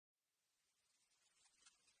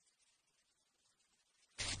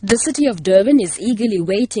The city of Durban is eagerly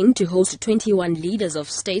waiting to host 21 leaders of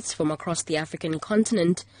states from across the African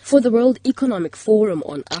continent for the World Economic Forum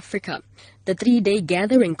on Africa. The three-day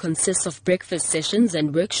gathering consists of breakfast sessions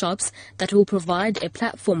and workshops that will provide a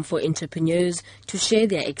platform for entrepreneurs to share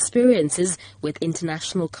their experiences with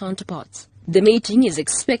international counterparts. The meeting is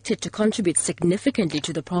expected to contribute significantly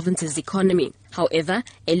to the province's economy. However,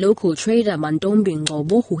 a local trader, Mantombi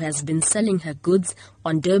Ngobo, who has been selling her goods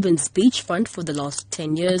on Durban's beachfront for the last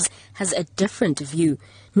 10 years, has a different view.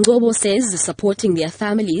 Ngobo says supporting their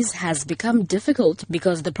families has become difficult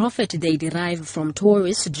because the profit they derive from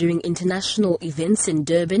tourists during international events in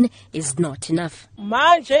Durban is not enough.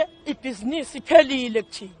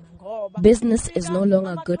 Business is no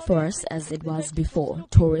longer good for us as it was before.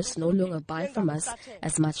 Tourists no longer buy from us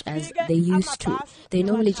as much as they used to. They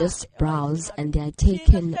normally just browse and they are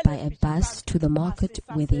taken by a bus to the market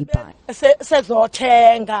where they buy.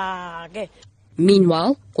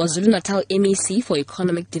 Meanwhile, KwaZulu-Natal MEC for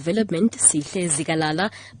Economic Development, Sihle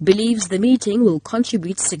Zikalala, believes the meeting will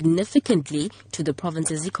contribute significantly to the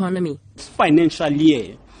province's economy. This financial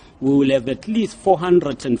year, we will have at least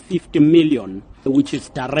 450 million, which is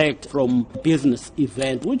direct from business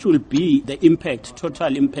event, which will be the impact,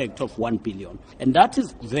 total impact of 1 billion. And that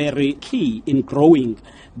is very key in growing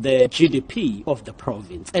the GDP of the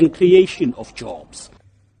province and creation of jobs.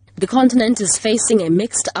 The continent is facing a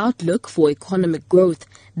mixed outlook for economic growth.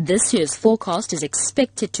 This year's forecast is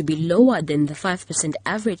expected to be lower than the 5%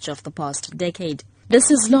 average of the past decade. This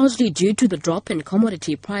is largely due to the drop in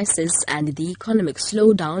commodity prices and the economic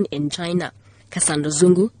slowdown in China. Cassandra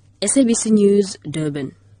Zungu, SABC News,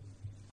 Durban.